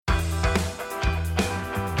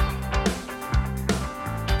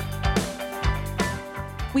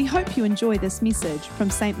We hope you enjoy this message from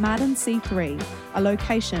St. Martin C3, a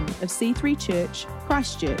location of C3 Church,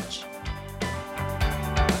 Christchurch.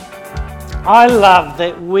 I love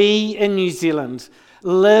that we in New Zealand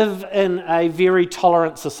live in a very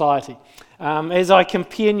tolerant society. As I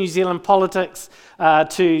compare New Zealand politics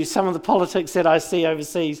to some of the politics that I see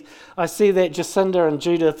overseas, I see that Jacinda and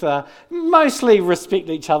Judith mostly respect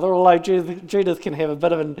each other, although Judith can have a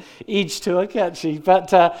bit of an edge to her, can't she?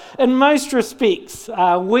 But in most respects,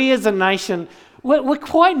 we as a nation, we're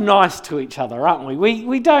quite nice to each other, aren't we?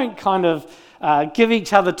 We don't kind of give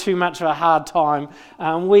each other too much of a hard time.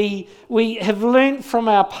 We have learnt from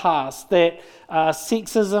our past that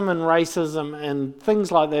sexism and racism and things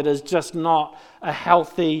like that is just not a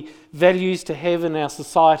healthy values to have in our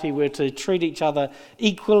society. We're to treat each other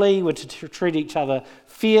equally, we're to treat each other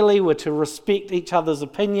fairly, we're to respect each other's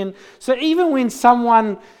opinion. So even when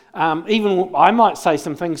someone, even I might say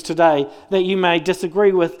some things today that you may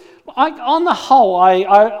disagree with, on the whole,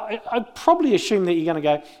 I probably assume that you're going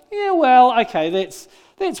to go, yeah, well, okay,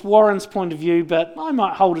 that's Warren's point of view, but I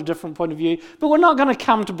might hold a different point of view. But we're not going to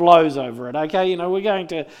come to blows over it, okay? We're going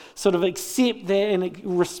to sort of accept that and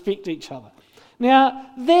respect each other. Now,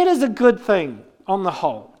 that is a good thing on the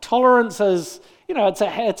whole. Tolerance is, it's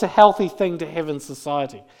a healthy thing to have in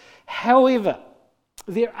society. However,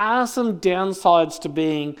 there are some downsides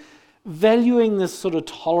to valuing this sort of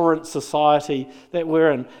tolerant society that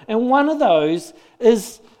we're in. And one of those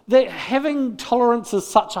is that having tolerance as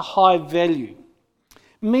such a high value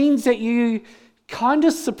means that you kind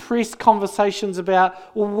of suppress conversations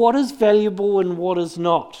about, well, what is valuable and what is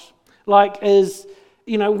not.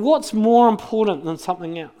 What's more important than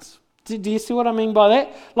something else? Do you see what I mean by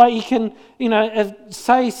that? Like you can, if,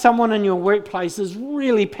 say someone in your workplace is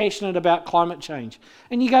really passionate about climate change,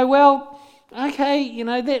 and you go, well, okay,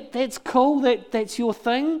 that's cool, that's your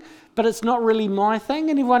thing, but it's not really my thing,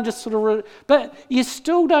 and everyone just sort of, but you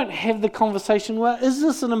still don't have the conversation, well, is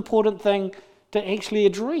this an important thing to actually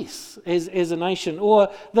address as a nation, or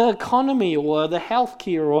the economy, or the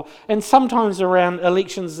healthcare, and sometimes around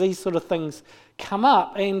elections, these sort of things come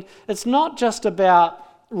up, and it's not just about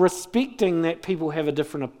respecting that people have a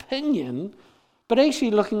different opinion, but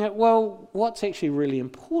actually looking at, well, what's actually really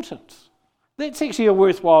important? That's actually a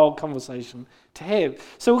worthwhile conversation to have.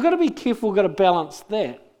 So we've got to be careful, we've got to balance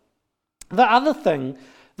that. The other thing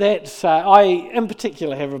that I, in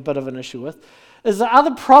particular, have a bit of an issue with is the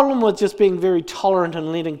other problem with just being very tolerant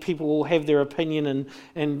and letting people have their opinion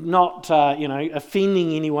and not,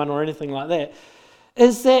 offending anyone or anything like that,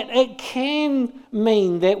 is that it can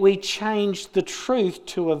mean that we change the truth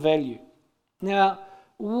to a value. Now,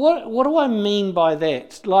 what do I mean by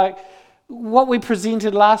that? Like, what we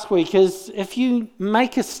presented last week is if you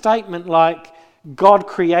make a statement like, God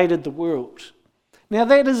created the world. Now,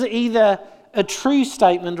 that is either a true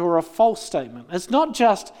statement or a false statement. It's not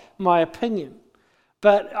just my opinion.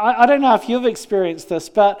 But I don't know if you've experienced this,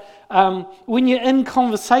 but when you're in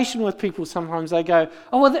conversation with people, sometimes they go,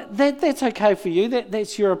 oh, well, that's okay for you,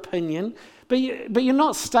 that's your opinion, but you're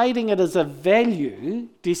not stating it as a value.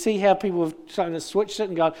 Do you see how people have kind of switched it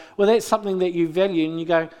and gone, well, that's something that you value, and you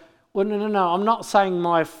go, well, no, I'm not saying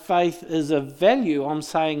my faith is a value, I'm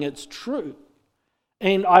saying it's true.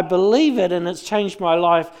 And I believe it, and it's changed my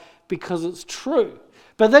life because it's true.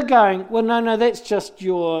 But they're going, well, no, that's just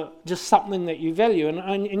something that you value.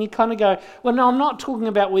 And you kind of go, well, no, I'm not talking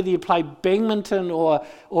about whether you play badminton or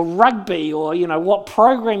rugby or, what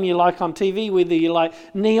program you like on TV, whether you like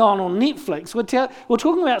Neon or Netflix. We're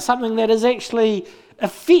talking about something that is actually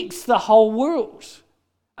affects the whole world.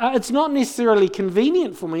 It's not necessarily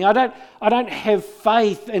convenient for me. I don't have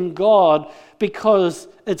faith in God because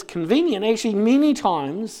it's convenient. Actually, many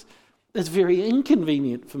times it's very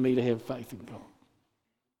inconvenient for me to have faith in God.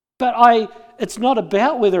 But it's not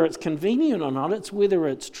about whether it's convenient or not, it's whether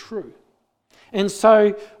it's true. And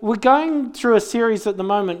so we're going through a series at the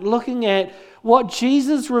moment looking at what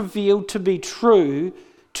Jesus revealed to be true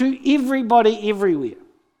to everybody everywhere.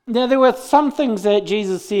 Now, there were some things that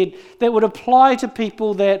Jesus said that would apply to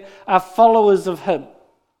people that are followers of him.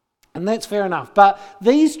 And that's fair enough. But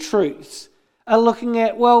these truths are looking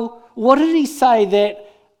at, well, what did he say that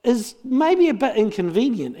is maybe a bit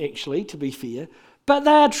inconvenient, actually, to be fair, but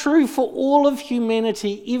they are true for all of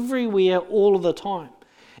humanity everywhere, all of the time.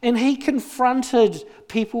 And he confronted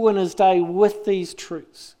people in his day with these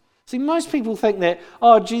truths. See, most people think that,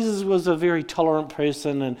 Jesus was a very tolerant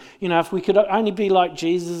person and, if we could only be like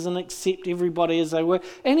Jesus and accept everybody as they were.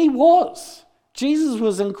 And he was. Jesus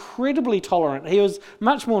was incredibly tolerant. He was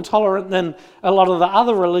much more tolerant than a lot of the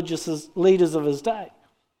other religious leaders of his day.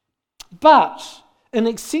 But in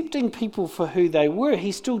accepting people for who they were,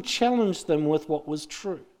 he still challenged them with what was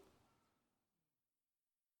true.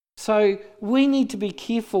 So we need to be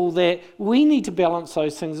careful that we need to balance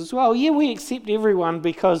those things as well. Yeah, we accept everyone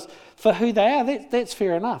because for who they are, that's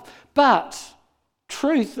fair enough. But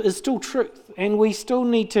truth is still truth, and we still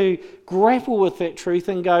need to grapple with that truth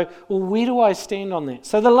and go, well, where do I stand on that?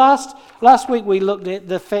 So the last week we looked at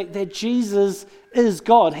the fact that Jesus is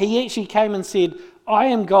God. He actually came and said, I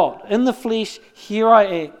am God. In the flesh, here I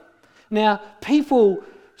am. Now, people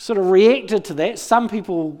sort of reacted to that. Some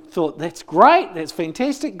people thought, that's great, that's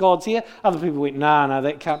fantastic, God's here. Other people went, no,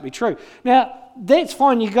 that can't be true. Now, that's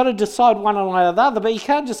fine, you've got to decide one way or the other, but you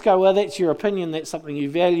can't just go, well, that's your opinion, that's something you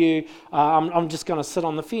value, I'm just going to sit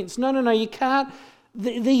on the fence. No, you can't.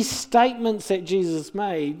 These statements that Jesus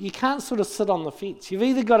made, you can't sort of sit on the fence. You've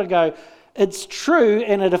either got to go, it's true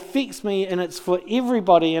and it affects me and it's for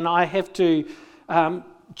everybody and I have to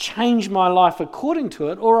change my life according to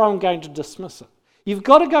it, or I'm going to dismiss it. You've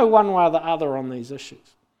got to go one way or the other on these issues.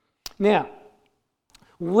 Now,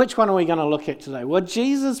 which one are we going to look at today? Well,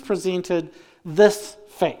 Jesus presented this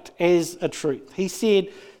fact as a truth. He said,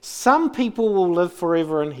 some people will live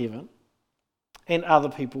forever in heaven and other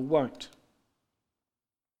people won't.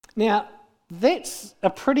 Now, that's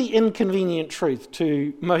a pretty inconvenient truth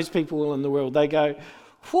to most people in the world. They go,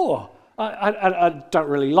 whoa, I don't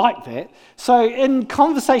really like that. So in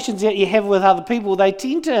conversations that you have with other people, they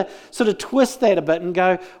tend to sort of twist that a bit and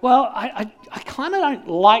go, well, I kind of don't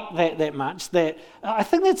like that much. That I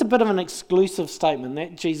think that's a bit of an exclusive statement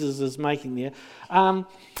that Jesus is making there.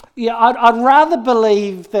 I'd rather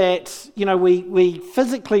believe that, we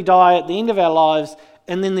physically die at the end of our lives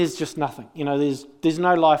and then there's just nothing. There's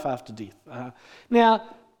no life after death. Now,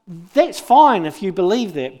 that's fine if you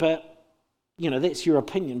believe that, but that's your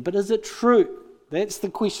opinion. But is it true? That's the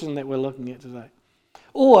question that we're looking at today.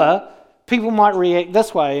 Or people might react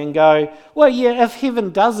this way and go, well, yeah, if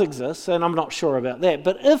heaven does exist, and I'm not sure about that,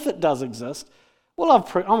 but if it does exist, well,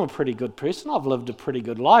 I'm a pretty good person. I've lived a pretty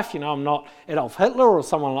good life. I'm not Adolf Hitler or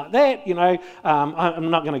someone like that.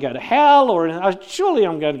 I'm not going to go to hell, or surely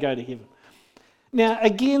I'm going to go to heaven. Now,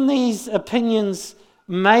 again, these opinions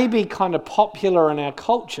may be kind of popular in our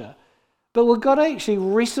culture, but we've got to actually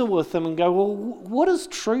wrestle with them and go, well, what is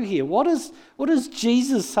true here? What does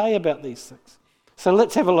Jesus say about these things? So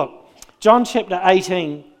let's have a look. John chapter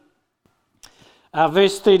 18,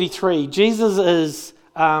 verse 33. Jesus is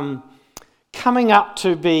coming up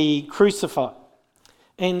to be crucified,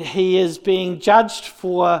 and he is being judged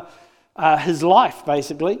for his life,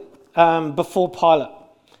 basically, before Pilate.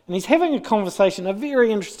 And he's having a conversation, a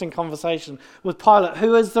very interesting conversation with Pilate,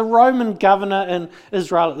 who is the Roman governor in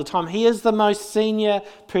Israel at the time. He is the most senior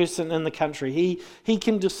person in the country. He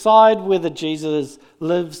can decide whether Jesus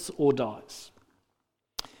lives or dies.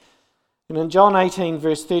 And in John 18,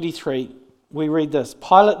 verse 33, we read this.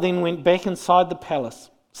 Pilate then went back inside the palace,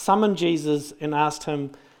 summoned Jesus, and asked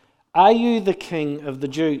him, "Are you the king of the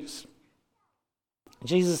Jews?"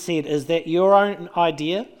 Jesus said, "Is that your own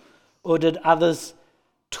idea, or did others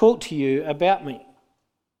talk to you about me?"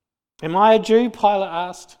 "Am I a Jew?"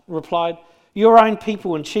 Pilate replied. "Your own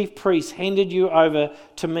people and chief priests handed you over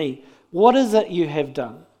to me. What is it you have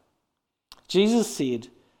done?" Jesus said,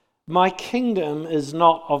 "My kingdom is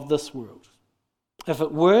not of this world. If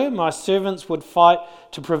it were, my servants would fight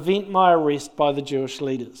to prevent my arrest by the Jewish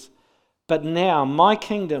leaders. But now my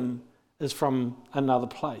kingdom is from another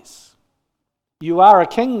place." "You are a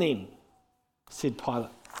king then," said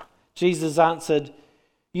Pilate. Jesus answered,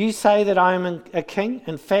 "You say that I am a king?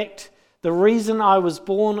 In fact, the reason I was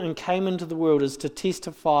born and came into the world is to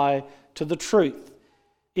testify to the truth.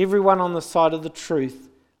 Everyone on the side of the truth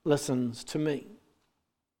listens to me."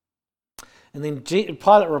 And then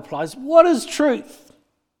Pilate replies, "What is truth?"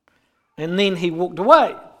 And then he walked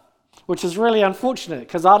away, which is really unfortunate,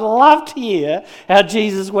 because I'd love to hear how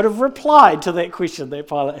Jesus would have replied to that question that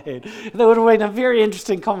Pilate had. That would have been a very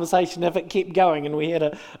interesting conversation if it kept going and we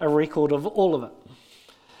had a record of all of it.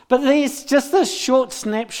 But there's just this short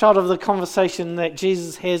snapshot of the conversation that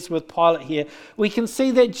Jesus has with Pilate here. We can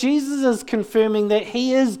see that Jesus is confirming that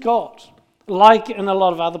he is God, like in a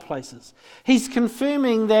lot of other places. He's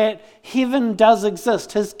confirming that heaven does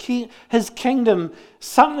exist. His kingdom,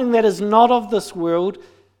 something that is not of this world,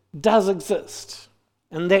 does exist.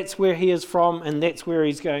 And that's where he is from, and that's where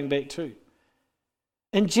he's going back to.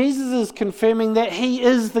 And Jesus is confirming that he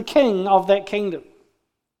is the king of that kingdom.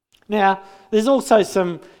 Now, there's also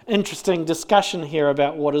some interesting discussion here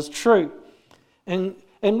about what is true. And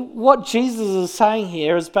what Jesus is saying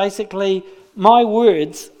here is basically, my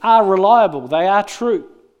words are reliable. They are true.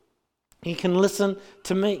 You can listen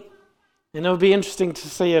to me. And it would be interesting to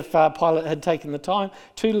see if Pilate had taken the time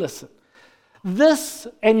to listen. This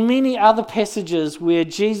and many other passages where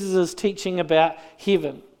Jesus is teaching about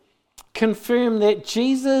heaven confirm that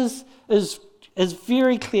Jesus is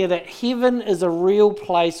very clear that heaven is a real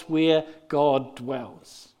place where God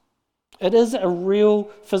dwells. It is a real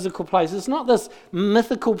physical place. It's not this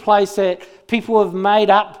mythical place that people have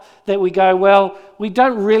made up that we go, well, we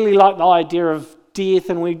don't really like the idea of death,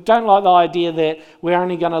 and we don't like the idea that we're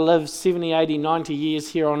only going to live 70, 80, 90 years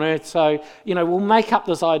here on earth, so, we'll make up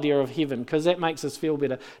this idea of heaven because that makes us feel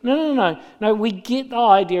better. No, we get the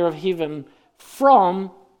idea of heaven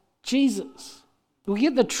from Jesus. We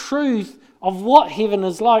get the truth of what heaven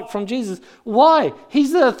is like from Jesus. Why?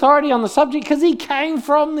 He's the authority on the subject because he came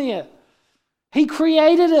from there. He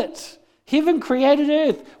created it. Heaven created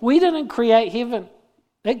earth. We didn't create heaven.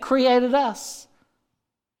 It created us.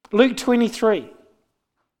 Luke 23.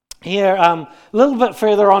 Here, a little bit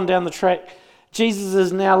further on down the track, Jesus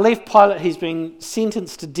is now left Pilate. He's been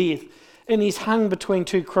sentenced to death, and he's hung between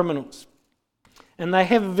two criminals. And they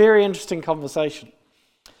have a very interesting conversation.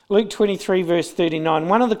 Luke 23, verse 39.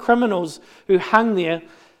 One of the criminals who hung there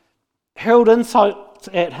hurled insults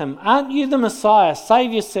at him. "Aren't you the Messiah?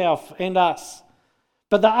 Save yourself and us."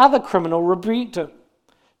 But the other criminal rebuked him.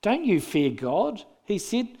 "Don't you fear God," he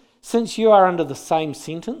said, "since you are under the same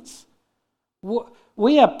sentence?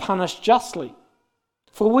 We are punished justly,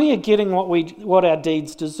 for we are getting what our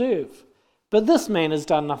deeds deserve. But this man has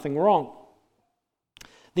done nothing wrong."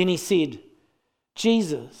 Then he said,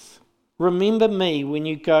 "Jesus, remember me when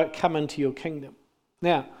you come into your kingdom."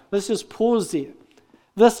 Now, let's just pause there.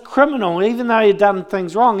 This criminal, even though he had done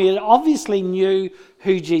things wrong, he obviously knew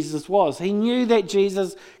who Jesus was. He knew that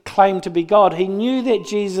Jesus claimed to be God. He knew that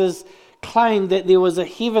Jesus claimed that there was a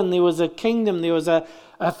heaven, there was a kingdom, there was a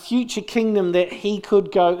future kingdom that he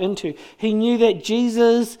could go into. He knew that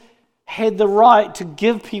Jesus had the right to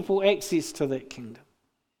give people access to that kingdom.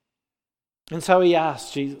 And so he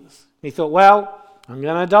asked Jesus. He thought, well, I'm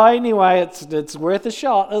going to die anyway. It's worth a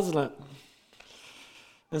shot, isn't it?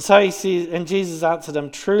 And so he says, and Jesus answered him,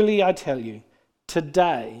 "Truly I tell you,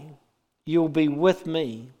 today you'll be with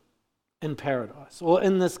me in paradise," or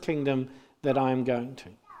in this kingdom that I am going to.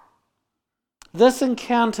 This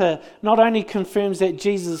encounter not only confirms that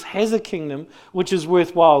Jesus has a kingdom which is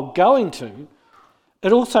worthwhile going to,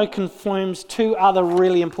 it also confirms two other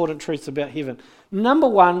really important truths about heaven. Number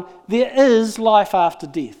one, there is life after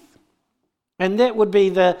death. And that would be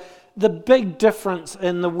the big difference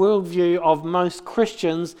in the worldview of most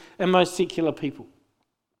Christians and most secular people.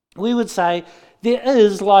 We would say there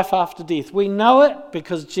is life after death. We know it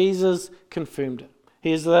because Jesus confirmed it.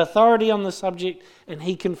 He is the authority on the subject, and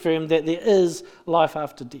he confirmed that there is life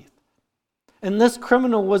after death. And this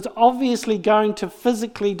criminal was obviously going to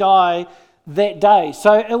physically die that day.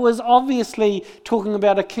 So it was obviously talking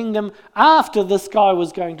about a kingdom after this guy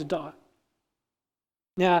was going to die.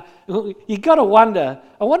 Now, you've got to wonder,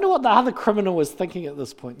 I wonder what the other criminal was thinking at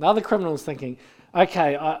this point. The other criminal was thinking,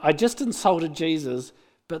 okay, I just insulted Jesus,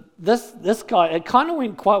 but this guy, it kind of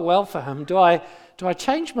went quite well for him. Do I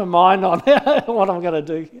change my mind on what I'm going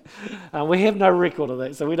to do? We have no record of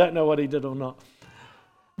that, so we don't know what he did or not.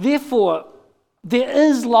 Therefore, there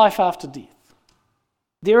is life after death.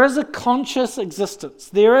 There is a conscious existence.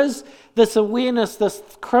 There is this awareness this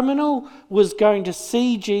criminal was going to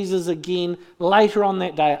see Jesus again later on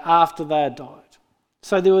that day after they had died.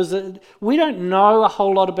 So we don't know a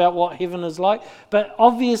whole lot about what heaven is like, but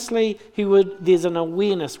obviously there's an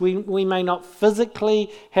awareness. We may not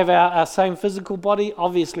physically have our same physical body,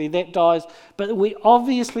 obviously that dies, but we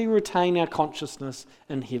obviously retain our consciousness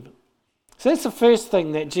in heaven. So that's the first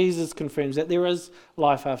thing that Jesus confirms, that there is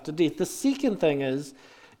life after death. The second thing is,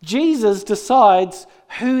 Jesus decides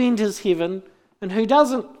who enters heaven and who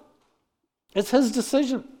doesn't. It's his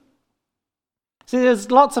decision. See, there's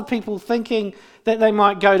lots of people thinking that they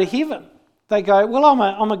might go to heaven. They go, well,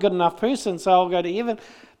 I'm a good enough person, so I'll go to heaven.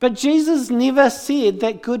 But Jesus never said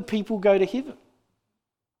that good people go to heaven.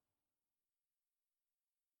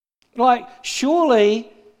 Like,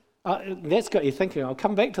 surely, that's got you thinking. I'll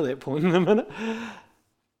come back to that point in a minute.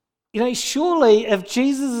 Surely if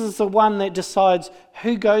Jesus is the one that decides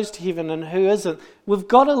who goes to heaven and who isn't, we've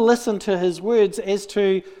got to listen to his words as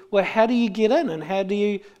to, well, how do you get in and how do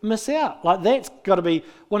you miss out? Like, that's got to be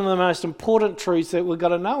one of the most important truths that we've got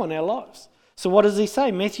to know in our lives. So what does he say?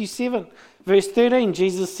 Matthew 7, verse 13,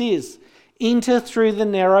 Jesus says, "Enter through the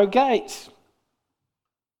narrow gate.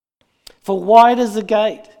 For wide is the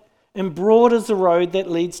gate and broad is the road that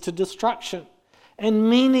leads to destruction, and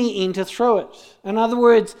many enter through it." In other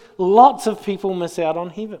words, lots of people miss out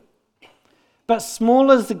on heaven. "But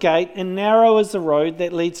small is the gate and narrow is the road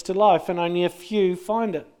that leads to life, and only a few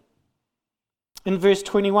find it." In verse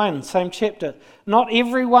 21, same chapter, "Not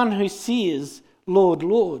everyone who says, 'Lord,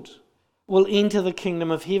 Lord,' will enter the kingdom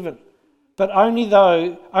of heaven, but only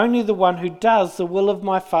the one who does the will of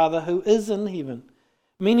my Father who is in heaven.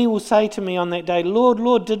 Many will say to me on that day, Lord,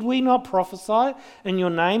 Lord, did we not prophesy in your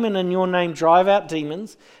name, and in your name drive out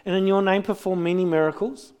demons, and in your name perform many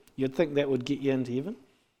miracles? You'd think that would get you into heaven.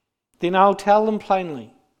 Then I'll tell them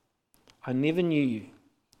plainly, I never knew you.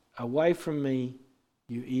 Away from me,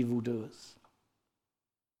 you evildoers.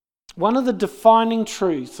 One of the defining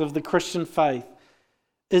truths of the Christian faith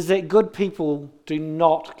is that good people do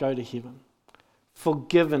not go to heaven.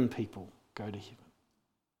 Forgiven people go to heaven.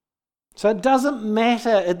 So it doesn't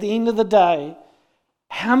matter at the end of the day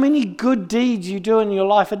how many good deeds you do in your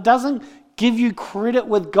life. It doesn't give you credit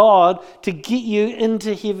with God to get you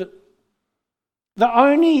into heaven. The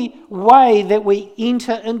only way that we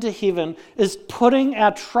enter into heaven is putting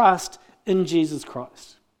our trust in Jesus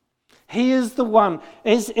Christ. He is the one,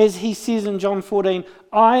 as he says in John 14,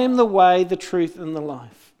 I am the way, the truth, and the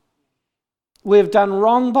life. We've done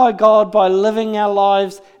wrong by God by living our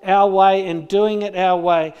lives our way and doing it our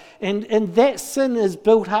way. And that sin is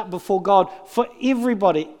built up before God for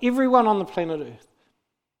everybody, everyone on the planet Earth.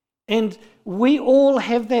 And we all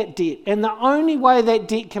have that debt. And the only way that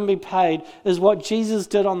debt can be paid is what Jesus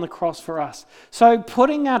did on the cross for us. So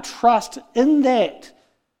putting our trust in that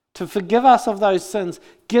to forgive us of those sins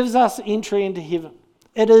gives us entry into heaven.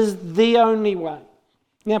 It is the only way.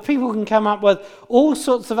 Now, people can come up with all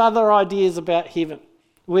sorts of other ideas about heaven,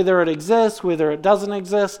 whether it exists, whether it doesn't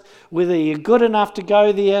exist, whether you're good enough to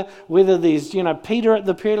go there, whether there's, Peter at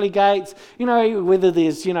the pearly gates, whether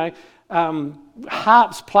there's,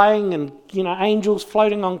 harps playing and, angels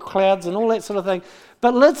floating on clouds and all that sort of thing.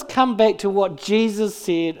 But let's come back to what Jesus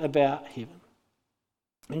said about heaven.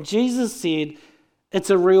 And Jesus said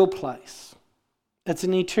it's a real place. It's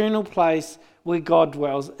an eternal place where God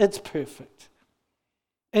dwells. It's perfect.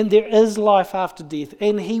 And there is life after death.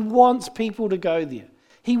 And he wants people to go there.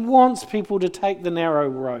 He wants people to take the narrow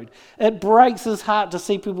road. It breaks his heart to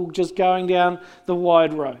see people just going down the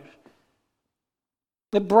wide road.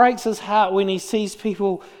 It breaks his heart when he sees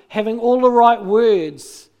people having all the right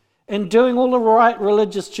words and doing all the right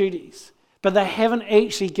religious duties, but they haven't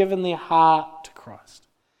actually given their heart to Christ.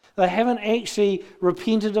 They haven't actually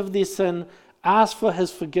repented of their sin, asked for his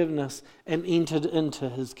forgiveness, and entered into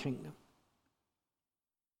his kingdom.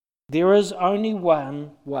 There is only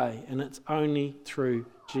one way, and it's only through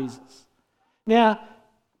Jesus. Now,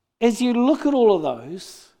 as you look at all of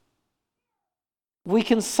those, we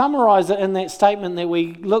can summarize it in that statement that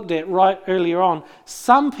we looked at right earlier on.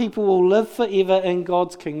 Some people will live forever in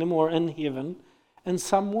God's kingdom or in heaven, and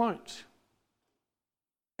some won't.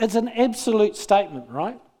 It's an absolute statement,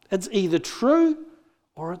 right? It's either true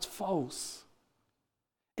or it's false.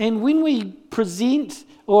 And when we present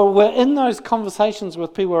or we're in those conversations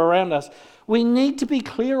with people around us, we need to be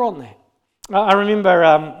clear on that. I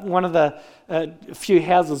remember one of the few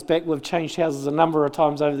houses back, we've changed houses a number of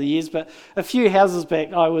times over the years, but a few houses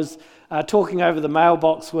back I was talking over the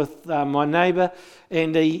mailbox with my neighbour,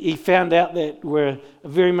 and he found out that we're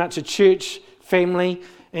very much a church family.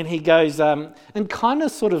 And he goes, and kind of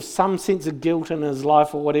sort of some sense of guilt in his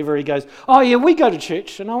life or whatever, he goes, oh yeah, we go to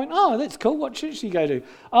church. And I went, oh, that's cool. What church do you go to?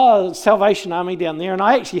 Oh, Salvation Army down there. And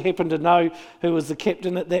I actually happened to know who was the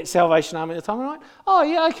captain at that Salvation Army at the time. And I went, oh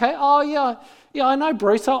yeah, okay. Oh yeah, I know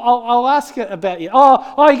Bruce. I'll ask it about you.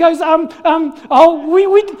 Oh, he goes,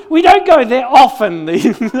 we don't go there often.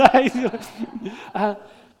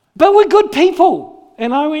 But we're good people.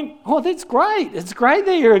 And I went, oh, that's great. It's great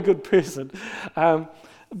that you're a good person.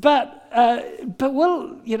 But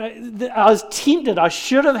well, I was tempted. I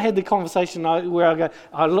should have had the conversation where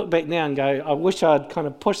I look back now and go, I wish I'd kind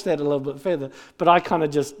of pushed that a little bit further, but I kind of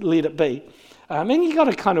just let it be. And you got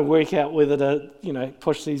to kind of work out whether to,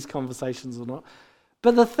 push these conversations or not.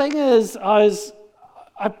 But the thing is, I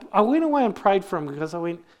went away and prayed for him because I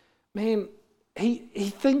went, man, he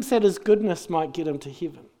thinks that his goodness might get him to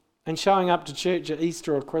heaven and showing up to church at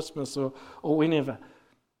Easter or Christmas or whenever.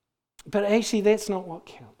 But actually, that's not what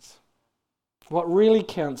counts. What really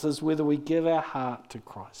counts is whether we give our heart to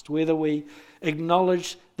Christ, whether we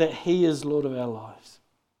acknowledge that he is Lord of our lives.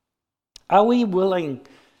 Are we willing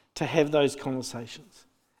to have those conversations?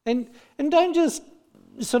 And don't just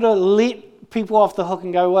sort of let people off the hook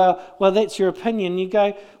and go, well, that's your opinion. You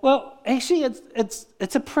go, well, actually,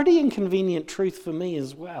 it's a pretty inconvenient truth for me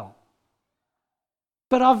as well.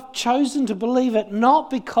 But I've chosen to believe it not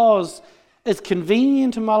because it's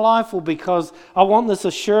convenient in my life or because I want this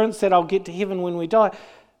assurance that I'll get to heaven when we die,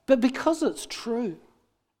 but because it's true.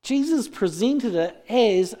 Jesus presented it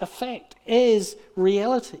as a fact, as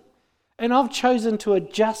reality. And I've chosen to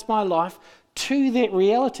adjust my life to that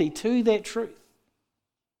reality, to that truth.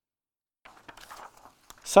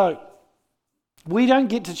 So, We don't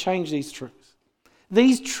get to change these truths.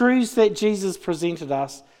 These truths that Jesus presented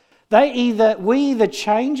us, we either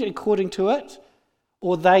change according to it,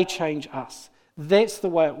 or they change us. That's the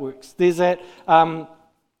way it works. There's that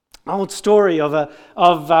old story of a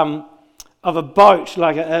boat,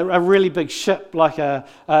 like a really big ship, like a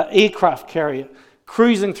aircraft carrier,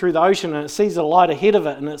 cruising through the ocean, and it sees a light ahead of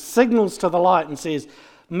it, and it signals to the light and says,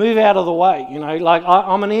 "Move out of the way." Like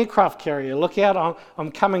I'm an aircraft carrier. Look out! I'm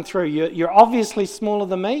coming through. You're obviously smaller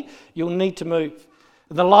than me. You'll need to move.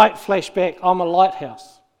 The light flashed back. I'm a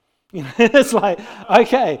lighthouse. It's like,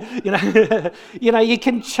 okay, you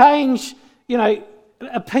can change.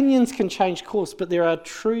 Opinions can change course, but there are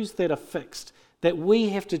truths that are fixed that we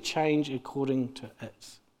have to change according to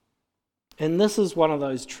it. And this is one of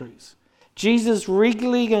those truths. Jesus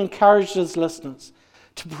regularly encouraged his listeners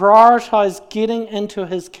to prioritize getting into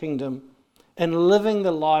his kingdom and living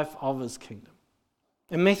the life of his kingdom.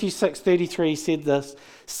 In Matthew 6:33 he said this,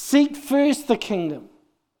 "Seek first the kingdom.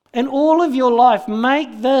 In all of your life,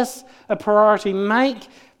 make this a priority. Make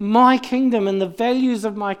my kingdom and the values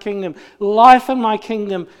of my kingdom, life in my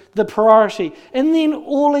kingdom, the priority. And then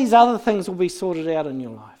all these other things will be sorted out in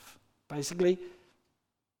your life." Basically,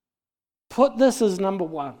 put this as number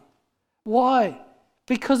one. Why?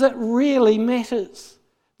 Because it really matters.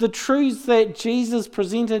 The truths that Jesus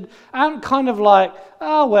presented aren't kind of like,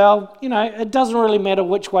 oh, well, it doesn't really matter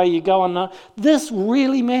which way you go on. No. This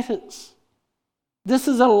really matters. This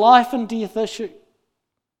is a life and death issue.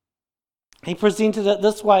 He presented it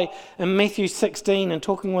this way in Matthew 16 and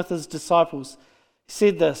talking with his disciples. He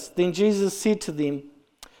said this, "Then Jesus said to them,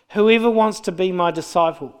 'Whoever wants to be my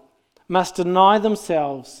disciple must deny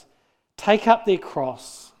themselves, take up their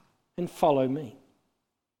cross, and follow me.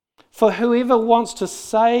 For whoever wants to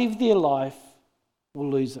save their life will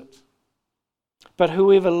lose it. But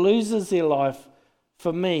whoever loses their life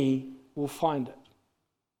for me will find it.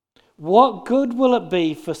 What good will it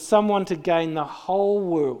be for someone to gain the whole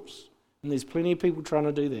world?'" And there's plenty of people trying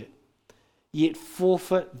to do that. "Yet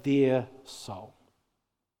forfeit their soul.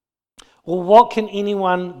 Or what can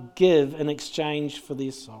anyone give in exchange for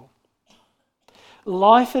their soul?"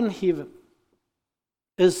 Life in heaven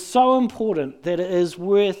is so important that it is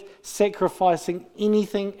worth sacrificing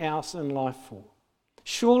anything else in life for.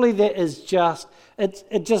 Surely that is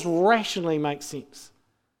it just rationally makes sense.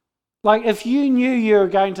 Like if you knew you were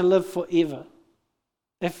going to live forever,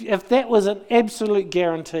 if that was an absolute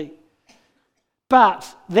guarantee,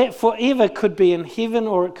 but that forever could be in heaven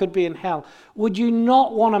or it could be in hell, would you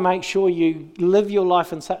not want to make sure you live your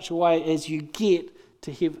life in such a way as you get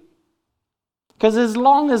to heaven? Because as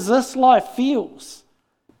long as this life feels,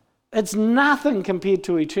 it's nothing compared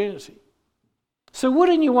to eternity. So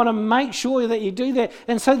wouldn't you want to make sure that you do that?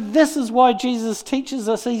 And so this is why Jesus teaches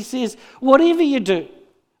us. He says, whatever you do,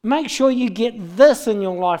 make sure you get this in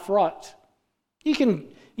your life right. You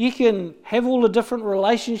can have all the different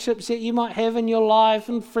relationships that you might have in your life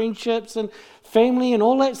and friendships and family and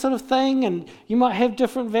all that sort of thing, and you might have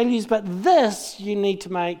different values, but this you need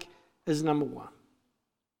to make as number one.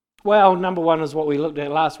 Well, number one is what we looked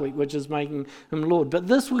at last week, which is making him Lord, but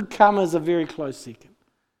this would come as a very close second.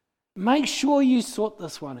 Make sure you sort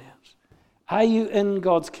this one out. Are you in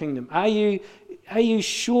God's kingdom? Are you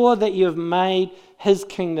sure that you've made his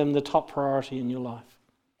kingdom the top priority in your life?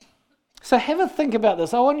 So have a think about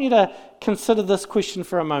this. I want you to consider this question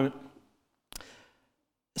for a moment.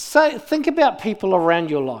 So think about people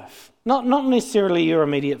around your life. Not necessarily your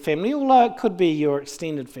immediate family, although it could be your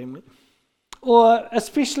extended family. Or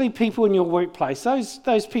especially people in your workplace,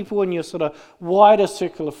 those people in your sort of wider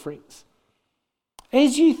circle of friends.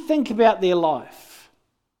 As you think about their life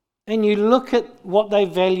and you look at what they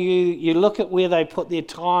value, you look at where they put their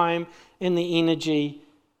time and their energy,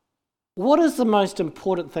 what is the most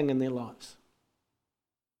important thing in their lives?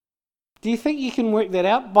 Do you think you can work that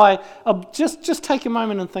out by just take a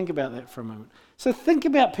moment and think about that for a moment? So think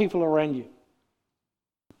about people around you.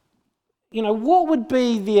 What would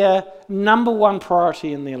be their number one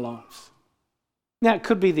priority in their lives? Now, it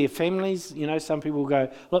could be their families. Some people go,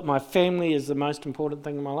 look, my family is the most important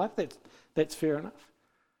thing in my life. That's fair enough.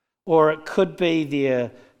 Or it could be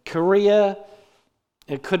their career.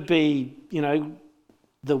 It could be,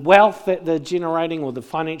 the wealth that they're generating or the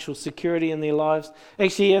financial security in their lives.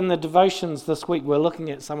 Actually, in the devotions this week, we're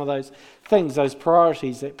looking at some of those things, those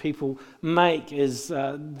priorities that people make as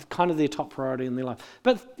kind of their top priority in their life.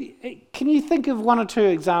 But can you think of one or two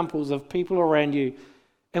examples of people around you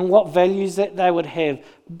and what values that they would have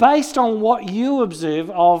based on what you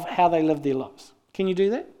observe of how they live their lives? Can you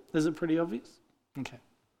do that? Is it pretty obvious? Okay.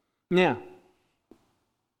 Now,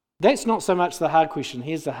 that's not so much the hard question.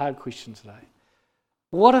 Here's the hard question today.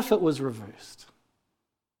 What if it was reversed?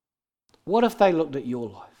 What if they looked at your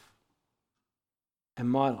life and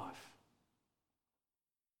my life?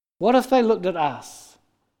 What if they looked at us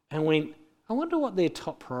and went, I wonder what their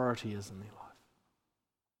top priority is in their life?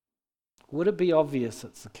 Would it be obvious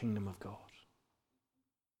it's the kingdom of God?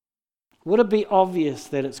 Would it be obvious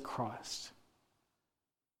that it's Christ?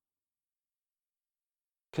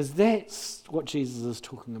 Because that's what Jesus is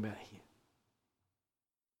talking about here.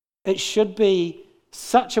 It should be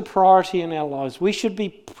such a priority in our lives. We should be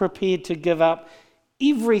prepared to give up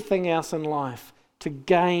everything else in life to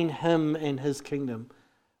gain Him and His kingdom.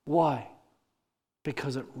 Why?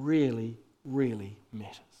 Because it really, really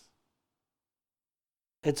matters.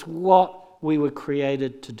 It's what we were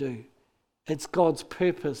created to do. It's God's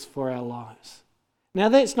purpose for our lives. Now,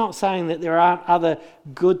 that's not saying that there aren't other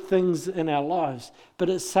good things in our lives, but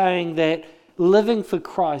it's saying that living for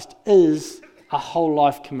Christ is a whole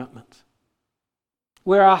life commitment.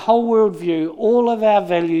 Where our whole worldview, all of our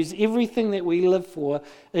values, everything that we live for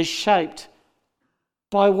is shaped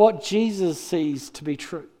by what Jesus sees to be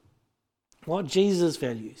true. What Jesus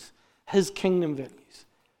values, His kingdom values.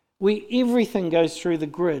 Everything goes through the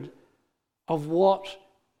grid of what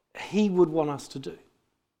He would want us to do.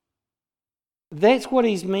 That's what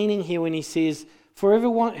He's meaning here when He says, for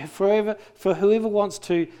whoever wants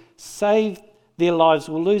to save their lives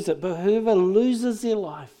will lose it, but whoever loses their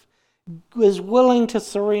life, is willing to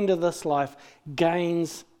surrender this life,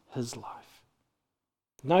 gains his life.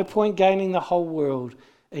 No point gaining the whole world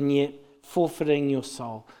and yet forfeiting your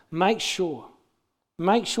soul. Make sure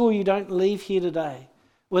you don't leave here today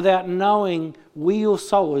without knowing where your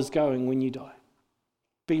soul is going when you die.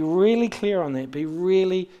 Be really clear on that. Be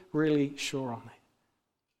really, really sure on that.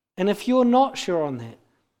 And if you're not sure on that,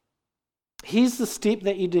 here's the step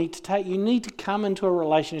that you need to take. You need to come into a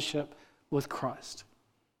relationship with Christ.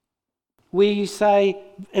 Where you say,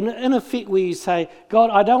 in effect, where you say,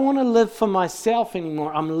 God, I don't want to live for myself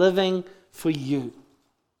anymore. I'm living for you.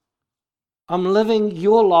 I'm living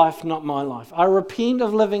your life, not my life. I repent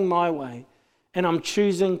of living my way, and I'm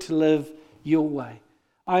choosing to live your way.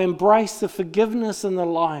 I embrace the forgiveness and the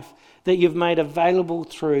life that you've made available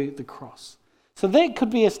through the cross. So that could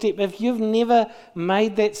be a step. If you've never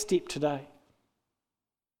made that step today,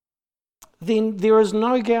 then there is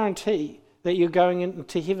no guarantee that you're going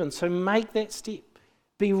into heaven. So make that step.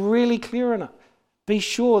 Be really clear in it. Be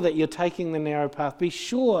sure that you're taking the narrow path. Be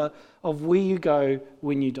sure of where you go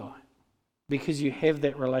when you die, because you have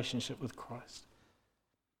that relationship with Christ.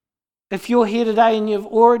 If you're here today and you've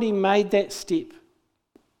already made that step,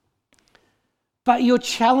 but you're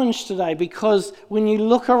challenged today because when you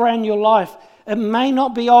look around your life, it may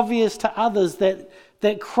not be obvious to others that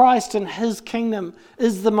Christ and His kingdom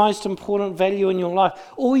is the most important value in your life.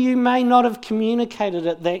 Or you may not have communicated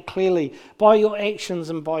it that clearly by your actions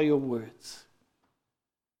and by your words.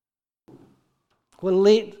 Well,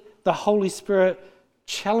 let the Holy Spirit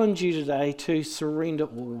challenge you today to surrender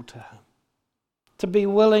all to Him. To be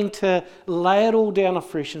willing to lay it all down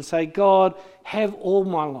afresh and say, God, have all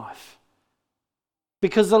my life.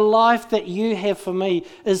 Because the life that you have for me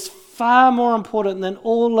is far more important than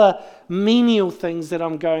all the menial things that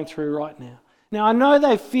I'm going through right now. Now, I know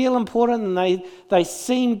they feel important and they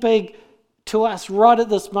seem big to us right at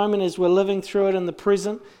this moment as we're living through it in the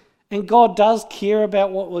present. And God does care about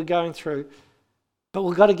what we're going through. But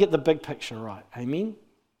we've got to get the big picture right. Amen?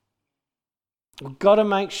 We've got to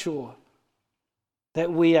make sure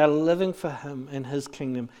that we are living for Him and His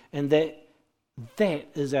kingdom, and that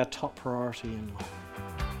is our top priority in life.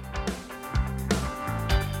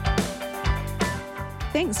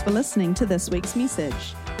 Thanks for listening to this week's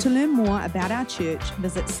message. To learn more about our church,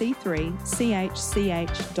 visit c3chch.org.